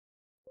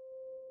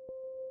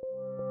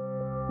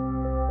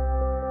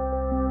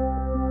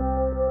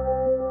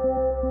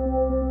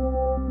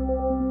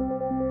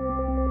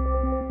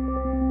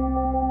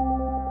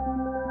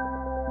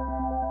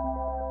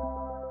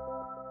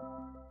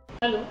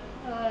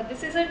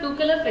This is a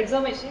two-color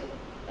flexo machine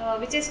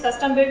which is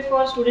custom built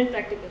for student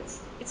practicals.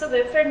 It's a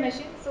web-fed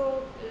machine,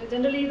 so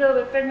generally the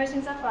web-fed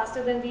machines are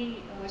faster than the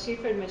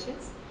sheet-fed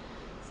machines.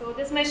 So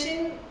this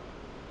machine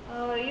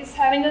is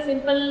having a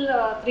simple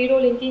 3-row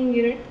linking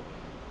unit,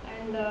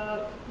 and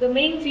the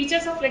main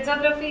features of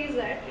flexography is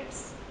that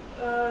it's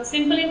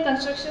simple in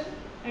construction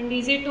and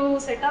easy to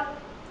set up,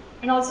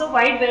 and also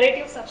wide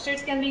variety of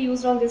substrates can be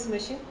used on this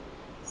machine.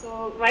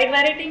 So wide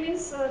variety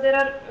means there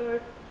are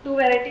two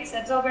varieties,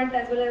 absorbent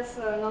as well as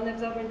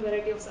non-absorbent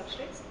variety of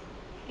substrates.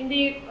 In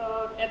the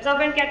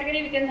absorbent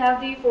category, we can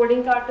have the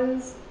folding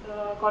cartons,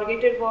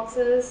 corrugated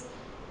boxes,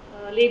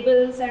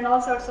 labels, and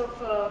all sorts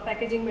of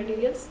packaging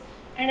materials.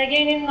 And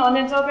again, in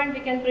non-absorbent,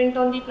 we can print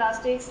on the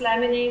plastics,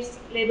 laminates,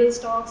 label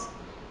stocks.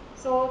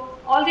 So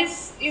all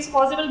this is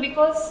possible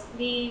because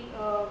the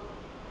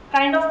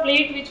kind of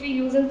plate which we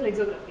use in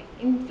flexography.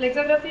 In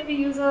flexography, we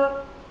use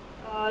a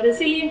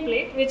resilient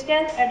plate which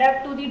can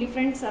adapt to the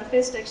different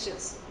surface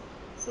textures.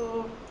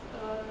 So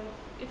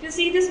if you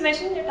see this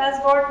machine, it has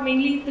got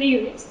mainly 3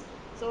 units.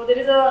 So there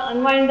is a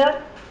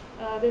unwinder,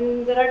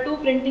 then there are 2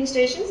 printing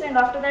stations, and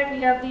after that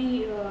we have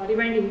the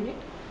rewinding unit.